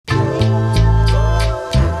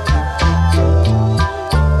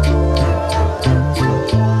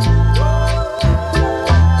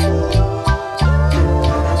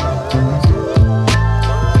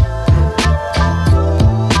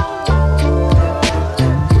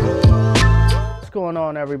going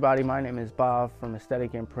on, everybody? My name is Baav from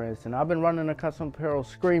Aesthetic Imprints, and I've been running a custom apparel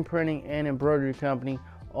screen printing and embroidery company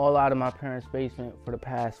all out of my parents' basement for the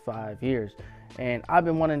past 5 years. And I've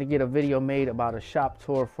been wanting to get a video made about a shop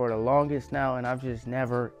tour for the longest now, and I've just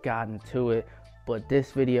never gotten to it. But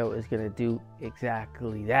this video is going to do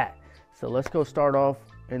exactly that. So let's go start off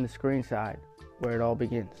in the screen side where it all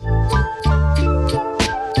begins.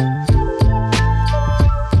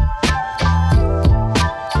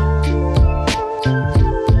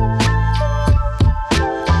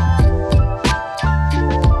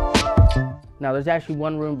 Now there's actually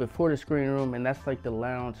one room before the screen room, and that's like the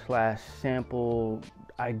lounge slash sample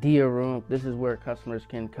idea room. This is where customers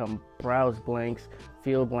can come browse blanks,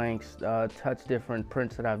 feel blanks, touch different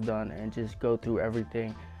prints that I've done, and just go through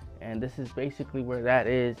everything. And this is basically where that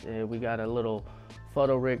is. We got a little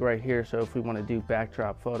photo rig right here, so if we want to do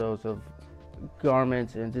backdrop photos of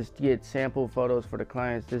garments and just get sample photos for the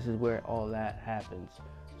clients, this is where all that happens.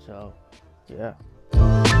 So yeah.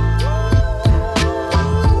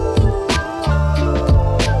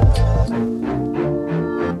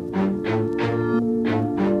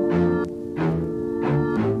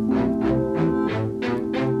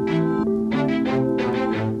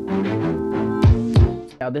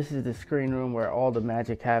 Now this is the screen room where all the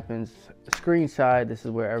magic happens. Screen side, this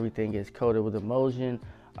is where everything is coated with emulsion.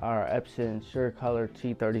 Our Epson SureColor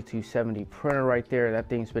T3270 printer right there, that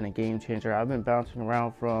thing's been a game changer. I've been bouncing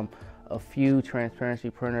around from a few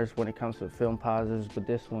transparency printers when it comes to film positives, but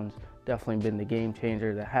this one's definitely been the game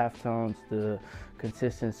changer. The halftones, the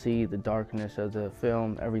consistency, the darkness of the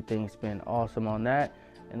film, everything's been awesome on that.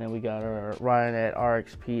 And then we got our Ryonet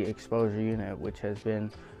RXP exposure unit, which has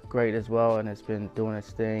been great as well, and it's been doing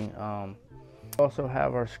its thing. Also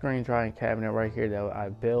have our screen drying cabinet right here that I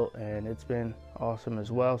built, and it's been awesome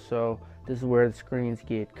as well. So this is where the screens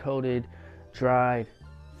get coated, dried,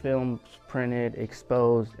 films printed,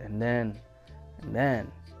 exposed, and then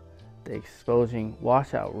the exposing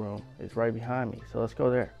washout room is right behind me. So let's go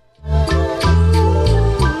there.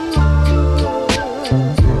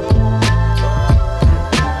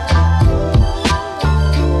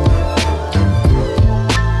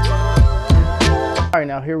 Alright,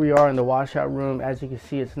 now here we are in the washout room. As you can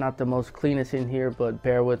see, it's not the most cleanest in here, but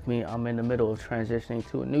bear with me, I'm in the middle of transitioning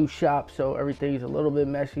to a new shop, so everything's a little bit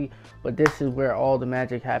messy, but this is where all the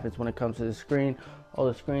magic happens when it comes to the screen. All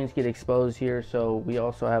the screens get exposed here, so we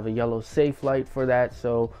also have a yellow safe light for that.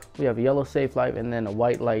 So we have a yellow safe light and then a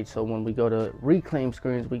white light, so when we go to reclaim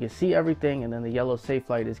screens we can see everything, and then the yellow safe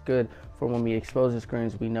light is good for when we expose the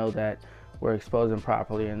screens. We know that we're exposing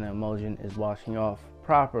properly and the emulsion is washing off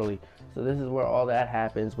properly. So this is where all that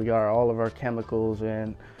happens. We got all of our chemicals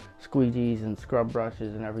and squeegees and scrub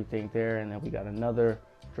brushes and everything there, and then we got another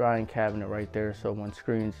drying cabinet right there, so when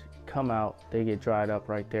screens come out they get dried up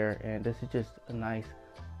right there. And this is just a nice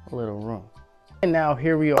little room. And now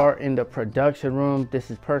here we are in the production room. This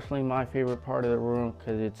is personally my favorite part of the room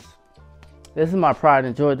because this is my pride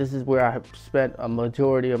and joy. This is where I have spent a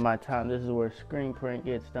majority of my time. This is where screen print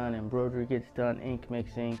gets done, embroidery gets done, ink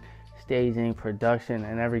mixing, staging, production,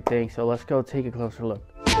 and everything. So let's go take a closer look.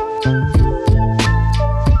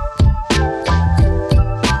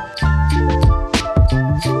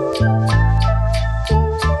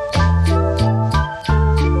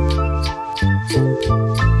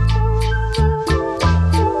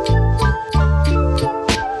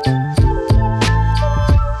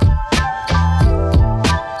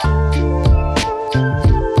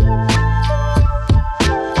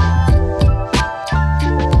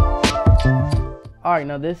 Alright,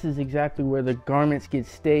 now this is exactly where the garments get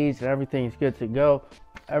staged and everything is good to go.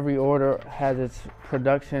 Every order has its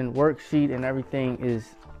production worksheet and everything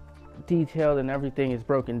is detailed and everything is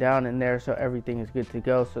broken down in there, so everything is good to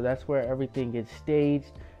go. So that's where everything gets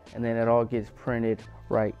staged, and then it all gets printed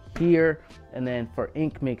right here. And then for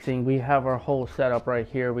ink mixing, we have our whole setup right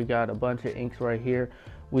here. We got a bunch of inks right here.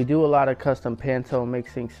 We do a lot of custom Pantone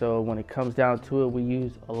mixing, so when it comes down to it, we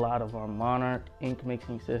use a lot of our Monarch ink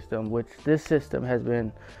mixing system, which this system has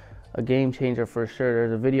been a game changer for sure.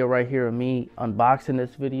 There's a video right here of me unboxing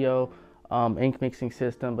this video, ink mixing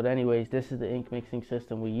system. But anyways, this is the ink mixing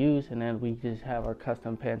system we use, and then we just have our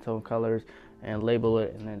custom Pantone colors and label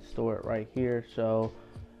it and then store it right here. So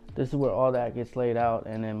this is where all that gets laid out,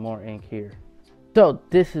 and then more ink here. So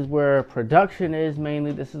this is where production is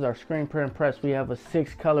mainly. This is our screen print press. We have a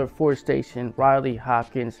 6-color 4-station Riley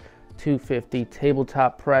Hopkins 250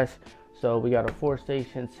 tabletop press. So we got a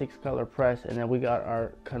 4-station 6-color press, and then we got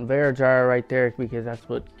our conveyor dryer right there because that's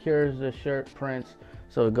what cures the shirt prints.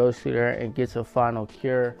 So it goes through there and gets a final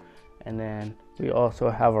cure, and then We also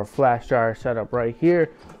have our flash dryer set up right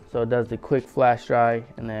here. So it does the quick flash dry,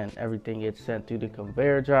 and then everything gets sent through the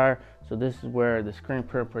conveyor dryer. So this is where the screen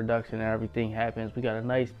print production and everything happens. We got a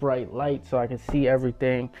nice bright light so I can see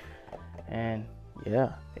everything. And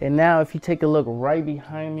yeah. And now if you take a look right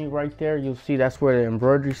behind me right there, you'll see that's where the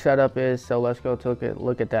embroidery setup is. So let's go take a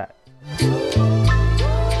look at that.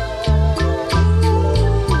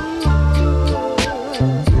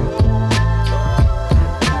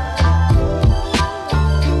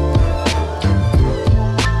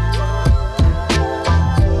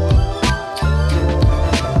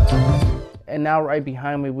 And now right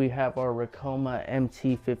behind me we have our Ricoma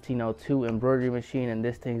MT1502 embroidery machine, and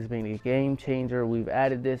this thing's been a game changer. We've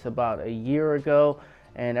added this about a year ago,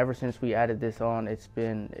 and ever since we added this on, it's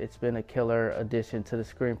been a killer addition to the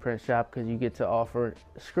screen print shop, because you get to offer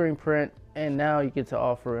screen print and now you get to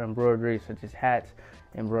offer embroidery such as hats,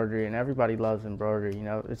 embroidery, and everybody loves embroidery. You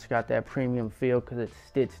know, it's got that premium feel because it's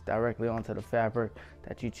stitched directly onto the fabric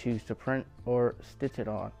that you choose to print or stitch it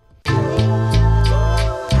on.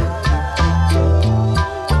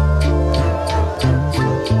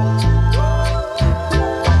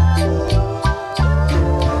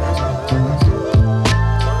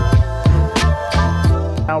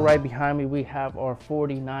 Now right behind me we have our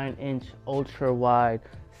 49-inch ultra wide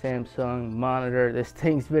Samsung monitor. This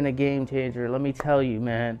thing's been a game changer. Let me tell you,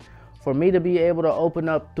 man, for me to be able to open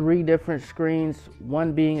up 3 different screens,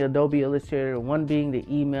 one being Adobe Illustrator, one being the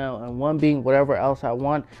email, and one being whatever else I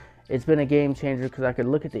want, it's been a game changer, because I could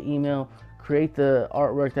look at the email, create the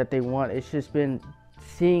artwork that they want. It's just been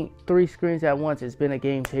seeing 3 screens at once. It's been a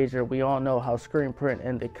game changer. We all know how screen print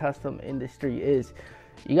and the custom industry is.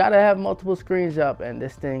 You got to have multiple screens up, and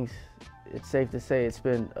this thing's, it's safe to say it's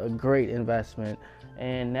been a great investment.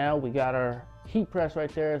 And now we got our heat press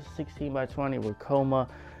right there, 16 by 20 Ricoma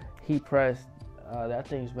heat press. That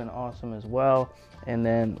thing's been awesome as well. And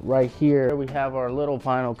then right here we have our little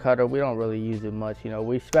vinyl cutter. We don't really use it much, you know.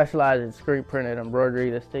 We specialize in screen printed embroidery.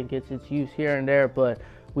 This thing gets its use here and there, but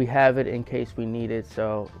we have it in case we need it.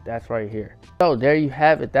 So that's right here. So there you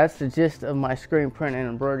have it. That's the gist of my screen print and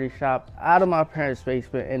embroidery shop out of my parents'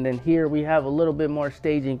 basement. And then here we have a little bit more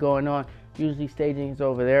staging going on. Usually staging is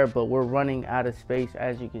over there, but we're running out of space,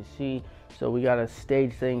 as you can see. So we got to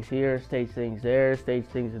stage things here, stage things there, stage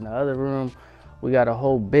things in the other room. We got a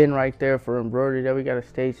whole bin right there for embroidery that we got to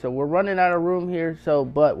stage. So we're running out of room here,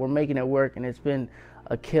 but we're making it work, and it's been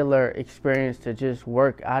a killer experience to just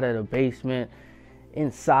work out of the basement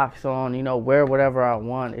in socks on, you know, wear whatever I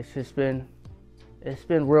want. It's been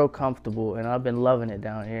real comfortable, and I've been loving it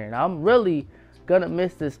down here, and I'm really gonna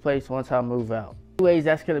miss this place once I move out. Anyways,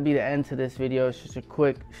 that's gonna be the end to this video. It's just a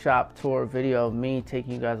quick shop tour video of me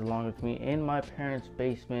taking you guys along with me in my parents'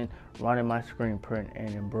 basement running my screen print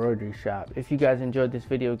and embroidery shop. If you guys enjoyed this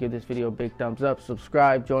video, give this video a big thumbs up,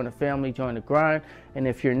 subscribe, join the family, join the grind. And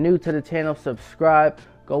if you're new to the channel, subscribe.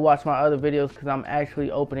 Go watch my other videos, because I'm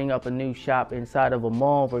actually opening up a new shop inside of a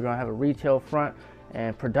mall. We're gonna have a retail front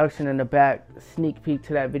and production in the back. Sneak peek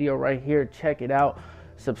to that video right here. Check it out.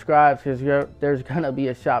 Subscribe, because there's gonna be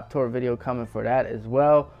a shop tour video coming for that as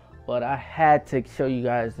well. But I had to show you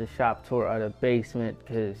guys the shop tour of the basement,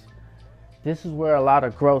 because this is where a lot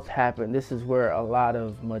of growth happened. This is where a lot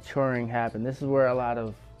of maturing happened. This is where a lot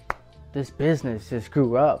of this business just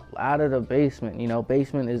grew up, out of the basement. You know,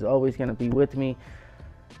 basement is always gonna be with me.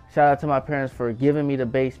 Shout out to my parents for giving me the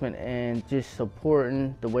basement and just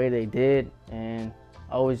supporting the way they did. And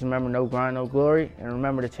always remember, no grind, no glory. And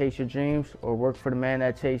remember to chase your dreams, or work for the man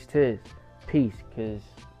that chased his. Peace, because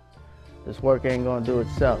this work ain't gonna do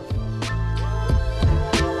itself.